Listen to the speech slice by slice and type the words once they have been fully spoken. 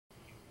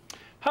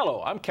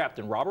Hello, I'm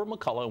Captain Robert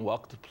McCullough and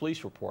welcome to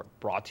Police Report,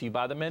 brought to you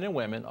by the men and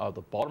women of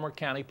the Baltimore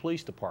County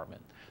Police Department.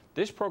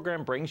 This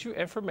program brings you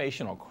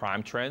information on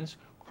crime trends,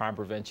 crime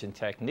prevention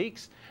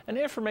techniques, and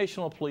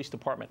information on police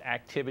department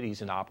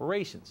activities and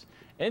operations.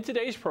 In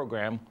today's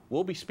program,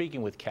 we'll be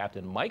speaking with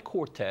Captain Mike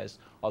Cortez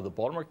of the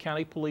Baltimore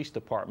County Police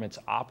Department's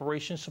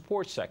Operations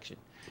Support Section.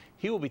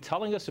 He will be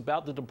telling us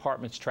about the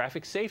department's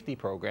traffic safety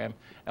program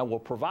and will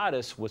provide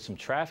us with some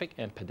traffic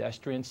and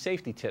pedestrian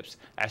safety tips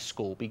as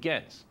school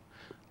begins.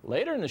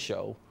 Later in the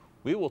show,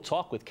 we will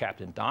talk with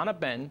Captain Donna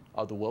Benton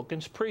of the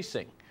Wilkins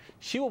Precinct.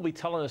 She will be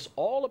telling us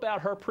all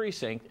about her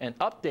precinct and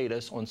update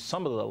us on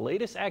some of the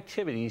latest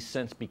activities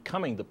since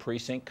becoming the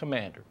precinct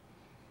commander.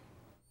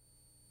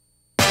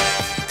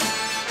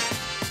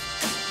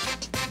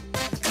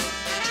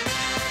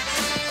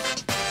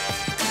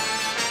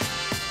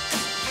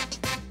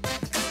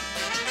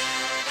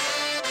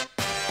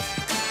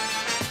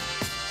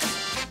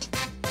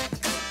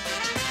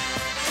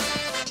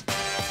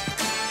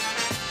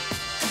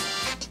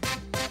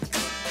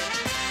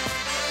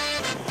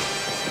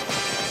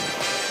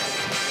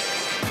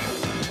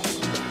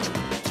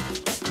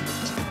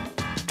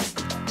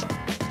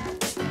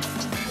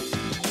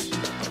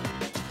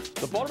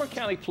 The Baltimore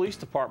County Police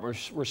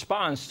Department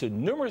responds to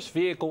numerous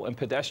vehicle and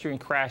pedestrian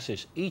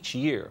crashes each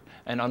year,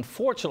 and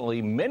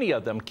unfortunately, many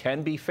of them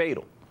can be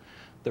fatal.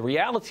 The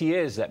reality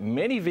is that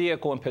many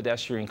vehicle and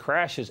pedestrian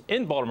crashes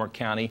in Baltimore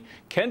County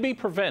can be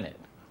prevented.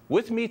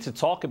 With me to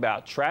talk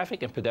about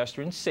traffic and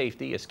pedestrian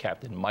safety is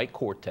Captain Mike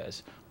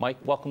Cortez. Mike,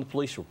 welcome to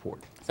Police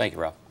Report. Thank you,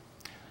 Rob.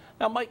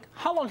 Now, Mike,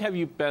 how long have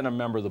you been a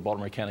member of the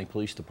Baltimore County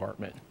Police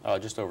Department?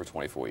 Just over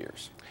 24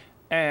 years.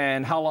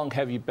 And how long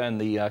have you been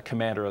the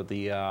commander of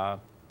the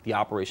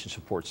Operations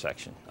Support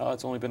Section?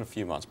 It's only been a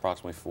few months,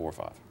 approximately 4 or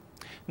 5.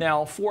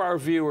 Now, for our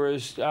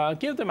viewers,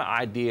 give them an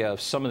idea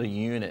of some of the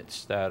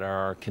units that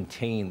are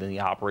contained in the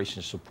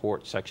Operations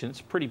Support Section.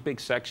 It's a pretty big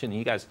section.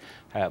 You guys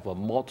have a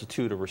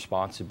multitude of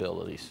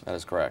responsibilities. That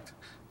is correct.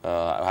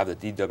 I have the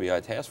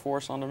DWI Task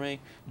Force under me.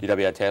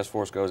 DWI Task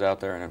Force goes out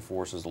there and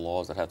enforces the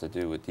laws that have to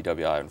do with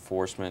DWI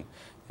enforcement.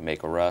 They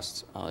make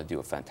arrests. They do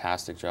a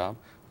fantastic job.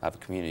 I have a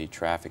community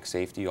traffic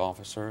safety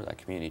officer. That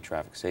community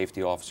traffic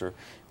safety officer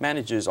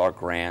manages our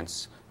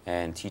grants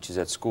and teaches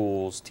at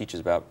schools, teaches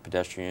about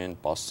pedestrian,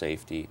 bus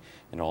safety,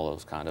 and all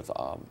those kind of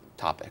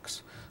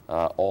topics.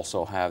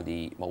 Also have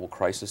the mobile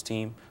crisis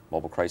team.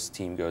 Mobile crisis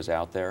team goes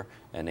out there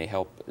and they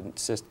help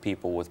assist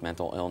people with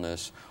mental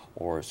illness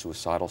or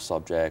suicidal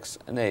subjects,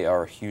 and they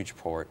are a huge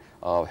part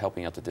of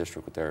helping out the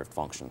district with their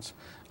functions.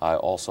 I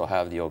also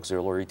have the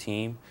auxiliary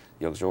team.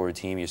 The auxiliary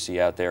team you see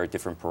out there at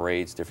different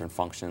parades, different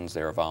functions.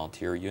 They're a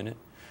volunteer unit.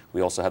 We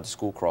also have the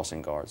school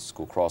crossing guards.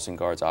 School crossing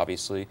guards,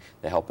 obviously,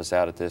 they help us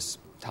out at this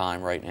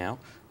time right now,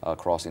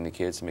 crossing the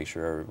kids to make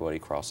sure everybody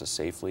crosses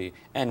safely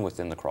and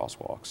within the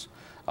crosswalks.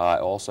 I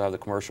also have the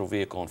commercial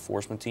vehicle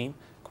enforcement team.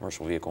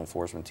 Commercial vehicle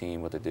enforcement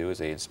team, what they do is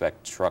they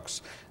inspect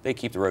trucks. They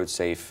keep the road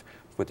safe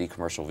with the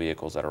commercial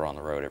vehicles that are on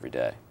the road every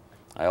day.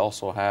 I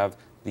also have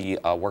the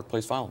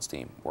workplace violence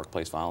team.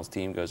 Workplace violence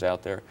team goes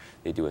out there.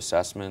 They do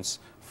assessments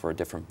for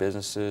different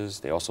businesses.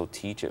 They also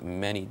teach at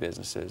many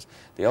businesses.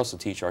 They also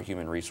teach our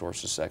human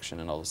resources section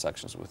and other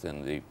sections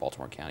within the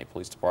Baltimore County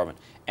Police Department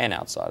and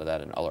outside of that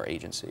in other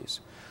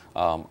agencies.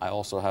 I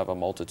also have a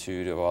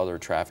multitude of other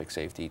traffic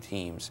safety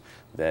teams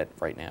that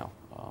right now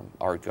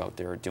are out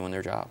there doing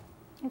their job.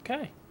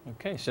 Okay.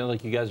 Okay, sounds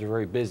like you guys are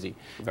very busy.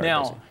 Very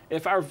busy.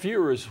 If our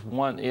viewers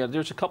want,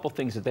 there's a couple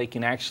things that they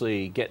can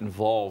actually get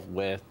involved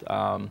with.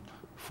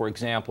 For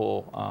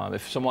example,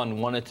 if someone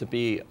wanted to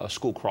be a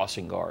school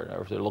crossing guard,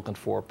 or if they're looking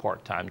for a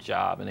part-time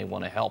job and they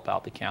want to help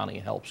out the county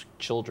and help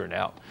children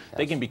out, yes,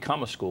 they can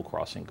become a school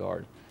crossing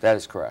guard. That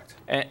is correct.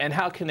 And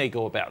how can they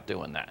go about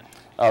doing that?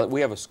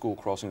 We have a school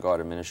crossing guard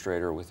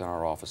administrator within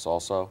our office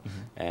also,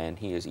 and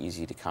he is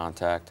easy to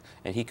contact,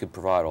 and he could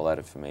provide all that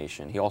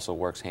information. He also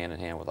works hand in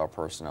hand with our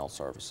personnel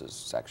services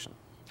section.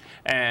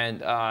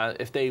 And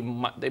if they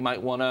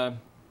might want to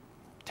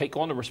take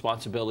on the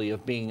responsibility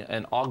of being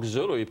an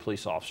auxiliary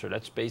police officer.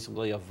 That's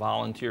basically a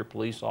volunteer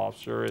police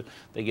officer.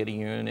 They get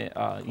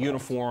a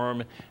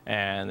uniform,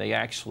 and they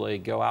actually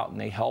go out and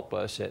they help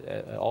us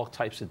at all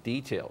types of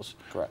details.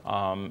 Correct.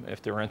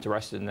 If they're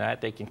interested in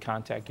that, they can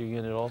contact your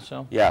unit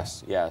also?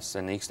 Yes, yes.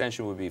 And the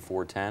extension would be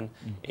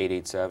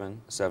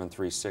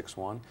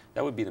 410-887-7361.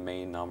 That would be the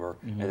main number,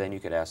 and then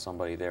you could ask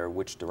somebody there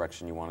which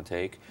direction you want to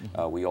take.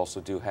 We also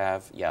do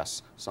have,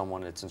 yes,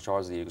 someone that's in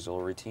charge of the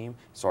auxiliary team,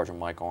 Sergeant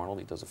Mike Arnold.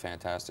 He does a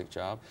fantastic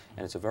job,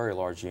 and it's a very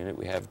large unit.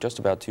 We have just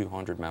about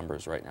 200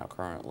 members right now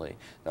currently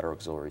that are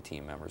auxiliary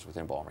team members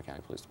within Baltimore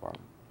County Police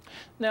Department.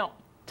 Now,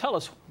 tell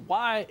us,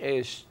 why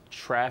is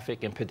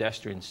traffic and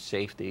pedestrian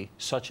safety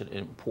such an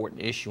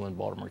important issue in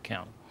Baltimore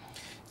County?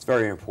 It's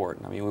very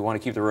important. I mean, we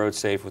want to keep the roads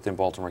safe within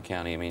Baltimore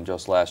County. I mean,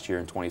 just last year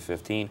in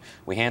 2015,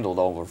 we handled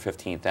over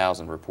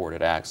 15,000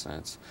 reported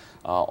accidents.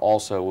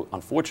 Also,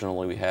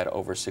 unfortunately, we had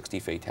over 60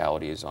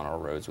 fatalities on our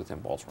roads within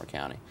Baltimore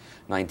County.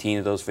 19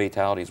 of those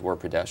fatalities were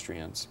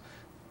pedestrians.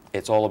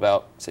 It's all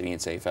about being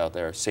safe out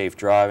there, safe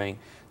driving,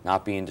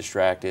 not being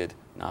distracted,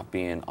 not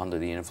being under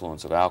the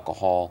influence of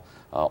alcohol,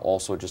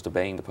 also just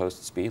obeying the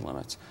posted speed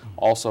limits.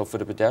 Also for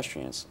the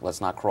pedestrians,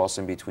 let's not cross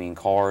in between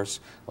cars,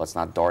 let's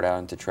not dart out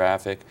into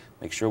traffic.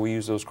 Make sure we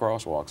use those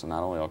crosswalks, and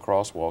not only our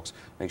crosswalks,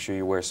 make sure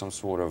you wear some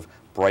sort of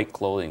bright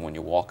clothing when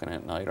you're walking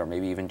at night, or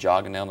maybe even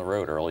jogging down the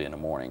road early in the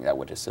morning. That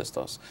would assist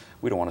us.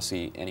 We don't want to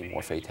see any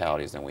more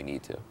fatalities than we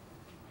need to.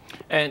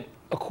 And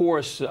of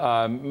course,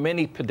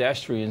 many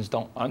pedestrians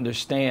don't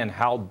understand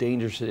how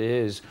dangerous it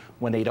is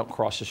when they don't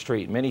cross the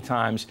street. Many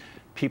times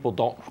people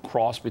don't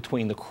cross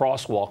between the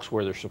crosswalks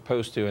where they're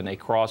supposed to, and they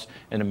cross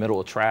in the middle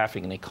of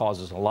traffic, and it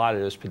causes a lot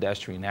of those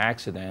pedestrian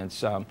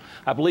accidents.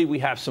 I believe we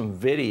have some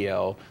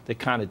video that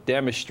kind of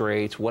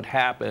demonstrates what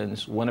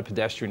happens when a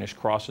pedestrian is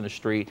crossing the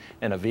street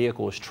and a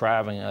vehicle is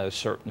traveling at a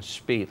certain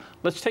speed.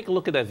 Let's take a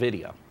look at that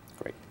video.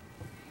 Great.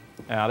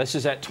 Now, this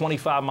is at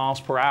 25 miles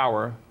per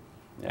hour,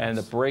 Yes. and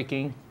the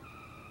braking,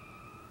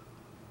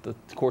 of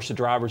course, the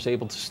driver is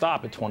able to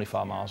stop at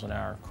 25 miles an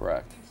hour.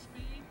 Correct.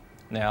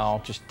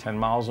 Now, just 10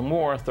 miles or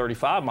more,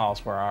 35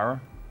 miles per hour.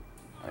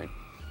 Right.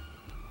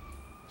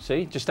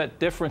 See, just that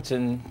difference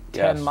in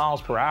 10 Yes.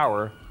 miles per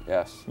hour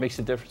Yes. makes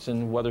a difference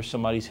in whether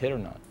somebody's hit or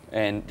not.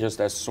 And just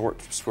that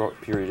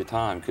short period of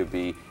time could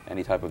be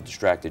any type of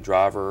distracted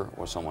driver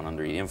or someone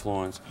under the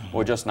influence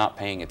or just not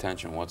paying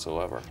attention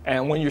whatsoever.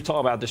 And when you're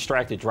talking about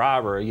distracted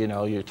driver, you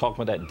know, you're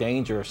talking about that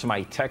danger of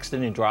somebody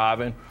texting and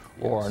driving,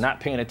 or Yes. not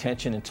paying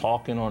attention and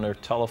talking on their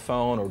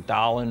telephone or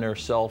dialing their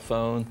cell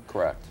phone.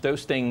 Correct.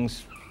 Those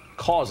things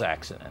cause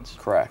accidents.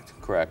 Correct,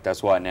 correct.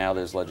 That's why now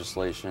there's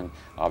legislation,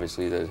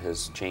 obviously, that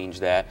has changed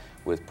that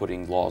with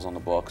putting laws on the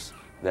books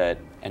that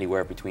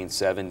anywhere between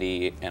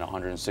 $70 and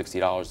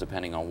 $160,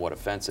 depending on what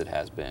offense it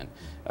has been.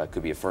 It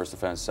could be a first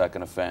offense,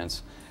 second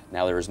offense.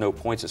 Now there is no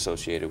points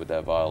associated with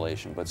that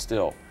violation, but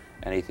still,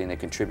 anything that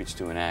contributes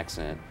to an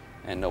accident,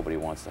 and nobody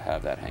wants to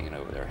have that hanging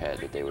over their head,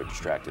 that they were a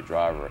distracted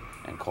driver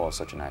and cause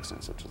such an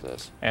accident such as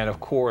this. And of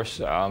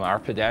course, our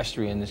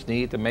pedestrians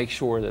need to make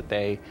sure that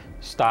they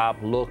stop,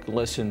 look,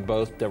 listen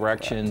both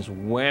directions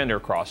when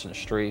they're crossing the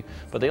street,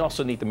 but they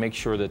also need to make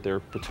sure that they're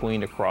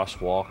between the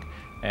crosswalk,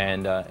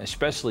 and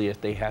especially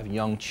if they have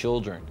young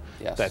children,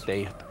 Yes. that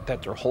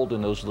they're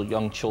holding those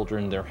young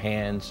children in their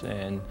hands.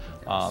 And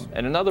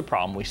and another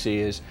problem we see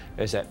is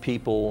that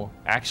people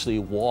actually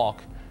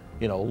walk,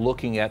 you know,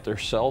 looking at their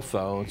cell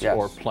phones Yes.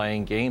 or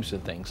playing games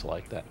and things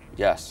like that.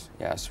 Yes,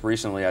 yes.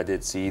 Recently I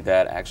did see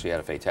that actually had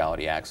a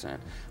fatality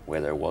accident where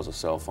there was a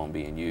cell phone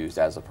being used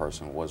as the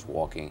person was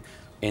walking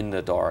in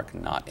the dark,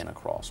 not in a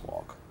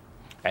crosswalk.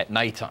 At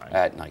nighttime.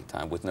 At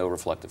nighttime with no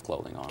reflective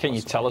clothing on. Can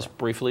you tell us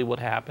briefly what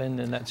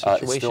happened in that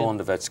situation? It's still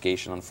under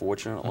investigation,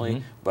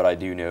 unfortunately, but I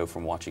do know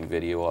from watching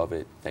video of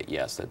it that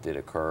yes, that did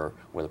occur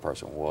where the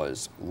person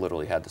was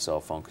literally had the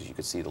cell phone because you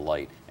could see the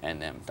light and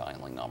them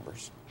dialing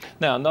numbers.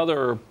 Now,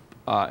 another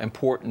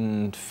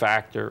important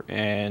factor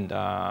in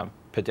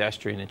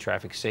pedestrian and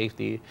traffic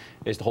safety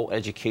is the whole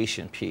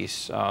education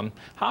piece.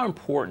 How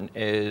important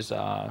is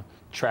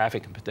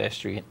traffic and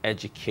pedestrian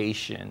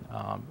education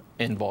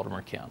in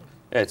Baltimore County?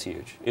 It's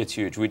huge. It's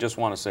huge. We just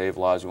want to save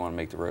lives. We want to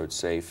make the roads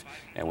safe.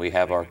 And we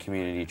have our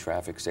community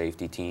traffic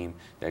safety team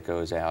that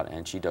goes out,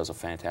 and she does a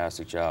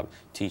fantastic job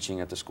teaching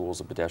at the schools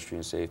of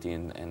pedestrian safety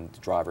and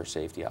driver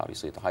safety,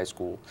 obviously, at the high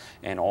school,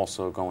 and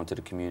also going to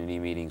the community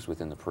meetings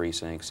within the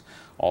precincts.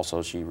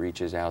 Also, she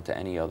reaches out to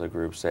any other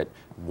groups that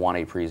want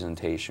a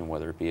presentation,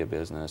 whether it be a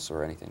business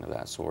or anything of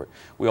that sort.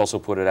 We also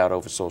put it out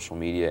over social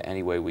media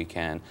any way we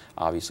can.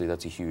 Obviously,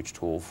 that's a huge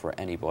tool for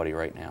anybody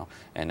right now.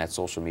 And that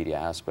social media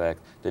aspect,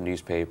 the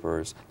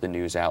newspapers, the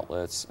news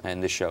outlets,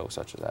 and the show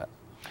such as that.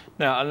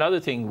 Now, another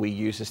thing we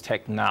use is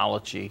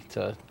technology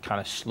to kind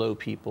of slow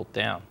people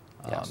down.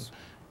 Yes.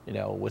 You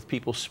know, with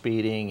people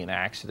speeding and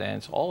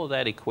accidents, all of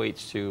that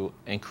equates to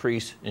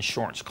increased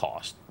insurance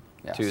costs.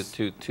 Yes.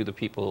 To the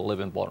people who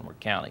live in Baltimore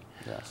County.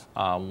 Yes.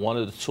 One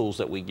of the tools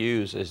that we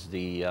use is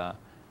the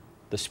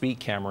speed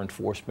camera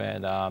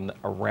enforcement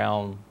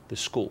around the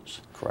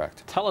schools.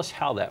 Correct. Tell us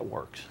how that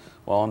works.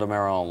 Well, under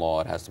Maryland law,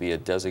 it has to be a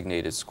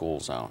designated school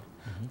zone.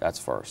 That's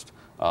first.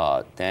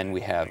 Then we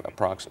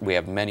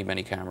have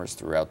many cameras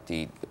throughout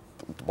the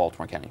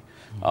Baltimore County.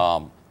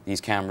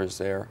 These cameras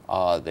there,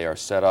 they are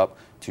set up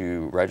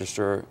to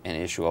register and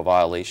issue a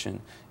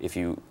violation if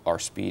you are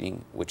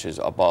speeding, which is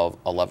above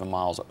 11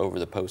 miles over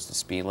the posted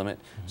speed limit.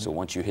 So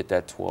once you hit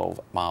that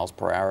 12 miles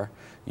per hour,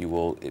 you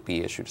will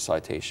be issued a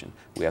citation.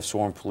 We have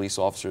sworn police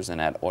officers in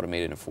that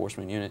automated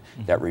enforcement unit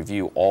that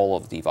review all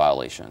of the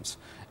violations.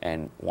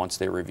 And once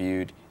they're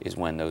reviewed is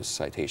when those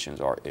citations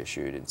are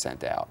issued and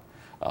sent out.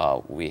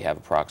 We have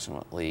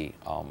approximately,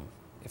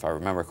 if I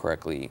remember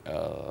correctly,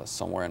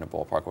 somewhere in the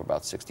ballpark of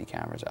about 60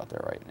 cameras out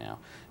there right now.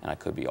 And I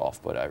could be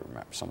off, but I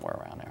remember somewhere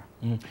around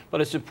there. But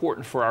it's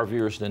important for our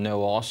viewers to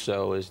know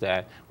also is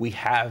that we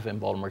have in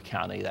Baltimore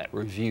County that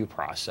review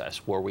process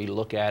where we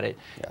look at it,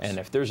 and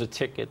if there's a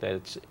ticket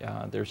that's,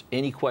 there's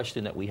any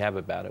question that we have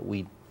about it,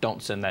 we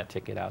don't send that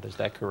ticket out. Is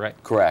that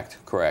correct? Correct,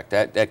 correct.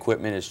 That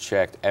equipment is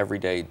checked every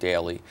day,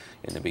 daily,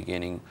 in the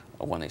beginning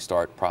when they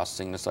start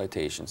processing the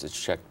citations, it's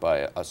checked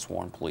by a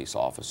sworn police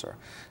officer.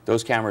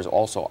 Those cameras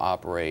also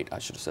operate, I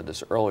should have said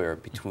this earlier,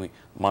 between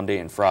Monday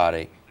and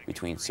Friday,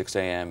 between 6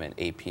 a.m. and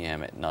 8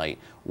 p.m. at night,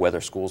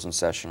 whether school's in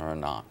session or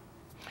not.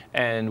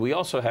 And we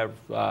also have,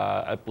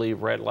 I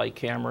believe, red light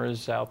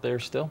cameras out there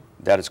still?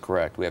 That is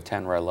correct. We have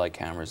 10 red light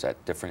cameras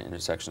at different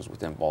intersections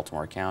within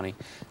Baltimore County.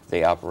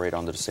 They operate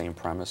under the same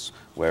premise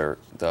where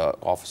the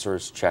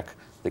officers check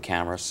the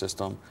camera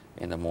system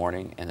in the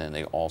morning, and then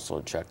they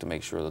also check to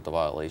make sure that the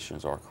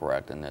violations are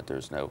correct and that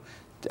there's no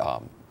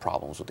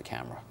problems with the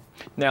camera.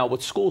 Now,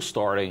 with school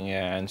starting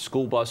and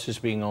school buses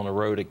being on the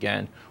road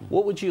again,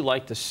 what would you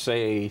like to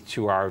say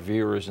to our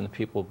viewers and the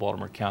people of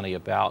Baltimore County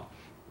about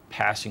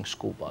passing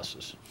school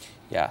buses?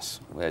 Yes,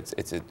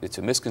 it's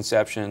a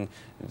misconception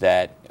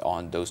that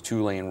on those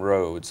two-lane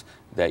roads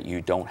that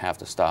you don't have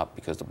to stop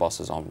because the bus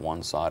is on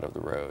one side of the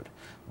road.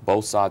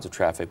 Both sides of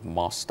traffic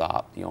must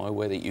stop. The only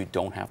way that you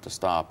don't have to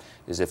stop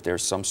is if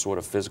there's some sort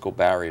of physical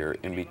barrier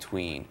in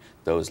between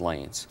those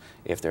lanes.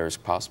 If there's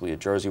possibly a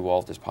Jersey wall,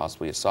 if there's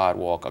possibly a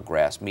sidewalk, a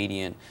grass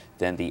median,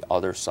 then the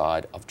other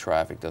side of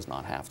traffic does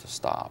not have to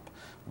stop.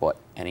 But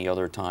any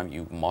other time,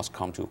 you must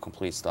come to a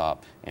complete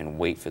stop and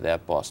wait for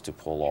that bus to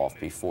pull off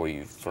before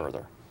you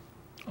further.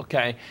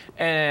 Okay,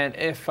 and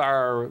if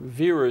our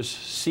viewers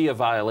see a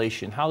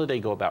violation, how do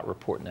they go about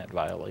reporting that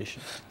violation?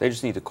 They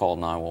just need to call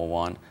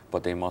 911,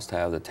 but they must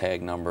have the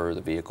tag number,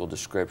 the vehicle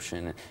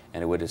description,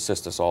 and it would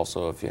assist us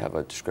also if you have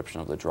a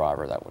description of the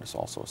driver. That would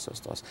also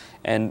assist us.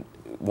 And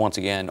once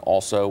again,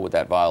 also with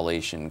that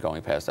violation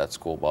going past that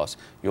school bus,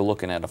 you're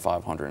looking at a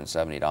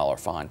 $570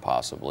 fine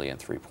possibly and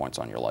 3 points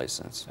on your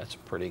license. That's a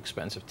pretty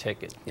expensive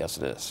ticket. Yes,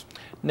 it is.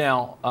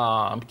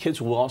 Now,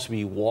 kids will also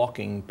be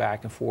walking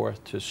back and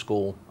forth to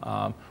school.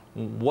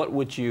 What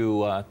would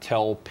you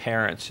tell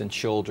parents and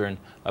children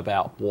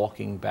about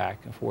walking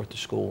back and forth to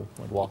school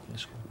when walking to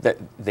school? That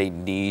they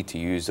need to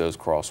use those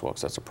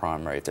crosswalks. That's a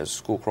primary. If there's a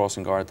school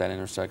crossing guard at that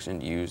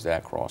intersection, use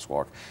that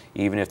crosswalk.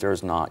 Even if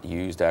there's not,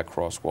 use that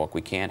crosswalk.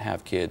 We can't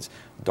have kids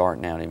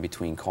darting out in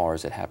between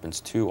cars. It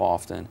happens too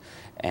often.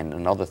 And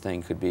another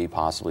thing could be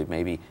possibly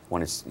maybe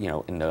when it's, you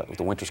know, in the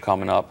winter's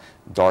coming up,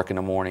 dark in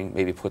the morning,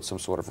 maybe put some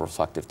sort of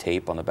reflective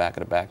tape on the back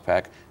of the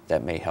backpack.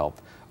 That may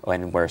help.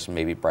 And wear some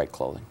maybe bright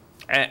clothing.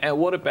 And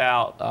what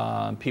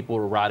about people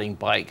who are riding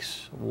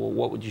bikes?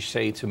 What would you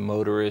say to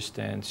motorists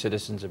and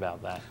citizens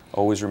about that?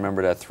 Always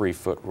remember that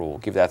 3-foot rule.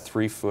 Give that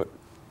 3-foot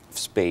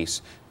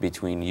space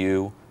between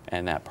you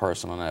and that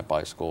person on that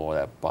bicycle or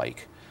that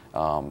bike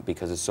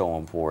because it's so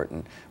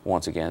important.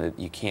 Once again,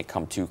 you can't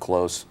come too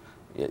close.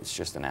 It's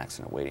just an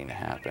accident waiting to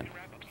happen.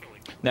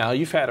 Now,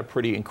 you've had a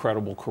pretty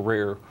incredible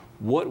career.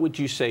 What would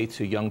you say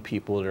to young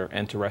people that are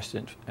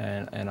interested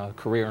in a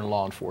career in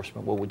law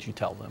enforcement? What would you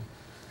tell them?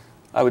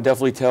 I would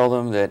definitely tell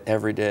them that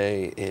every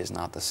day is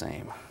not the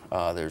same.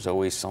 There's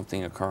always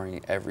something occurring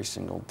every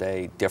single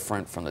day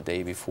different from the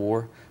day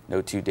before.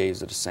 No 2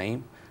 days are the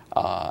same.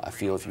 I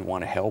feel if you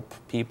want to help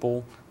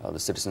people, the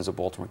citizens of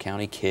Baltimore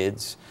County,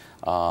 kids,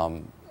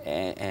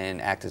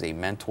 and act as a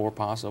mentor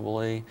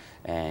possibly,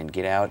 and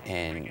get out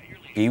and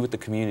be with the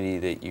community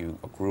that you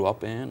grew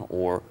up in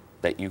or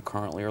that you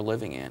currently are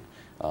living in.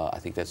 I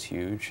think that's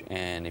huge,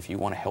 and if you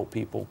want to help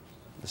people,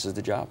 this is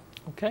the job.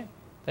 Okay,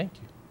 thank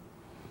you.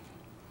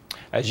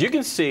 As you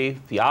can see,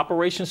 the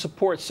Operations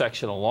Support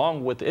Section,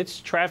 along with its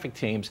traffic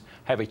teams,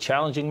 have a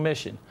challenging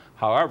mission.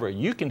 However,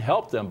 you can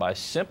help them by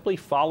simply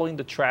following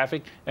the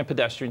traffic and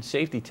pedestrian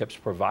safety tips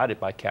provided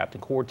by Captain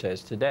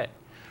Cortez today.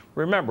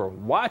 Remember,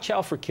 watch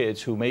out for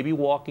kids who may be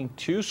walking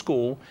to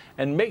school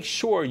and make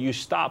sure you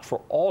stop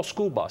for all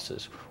school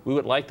buses. We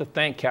would like to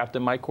thank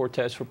Captain Mike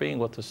Cortez for being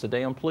with us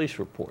today on Police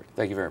Report.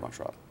 Thank you very much,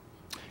 Rob.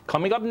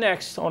 Coming up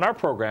next on our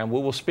program,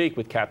 we will speak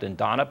with Captain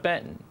Donna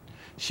Benton.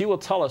 She will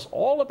tell us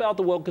all about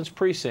the Wilkins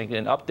Precinct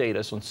and update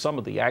us on some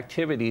of the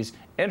activities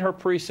in her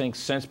precinct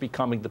since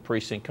becoming the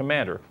precinct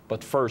commander.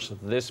 But first,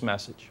 this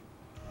message.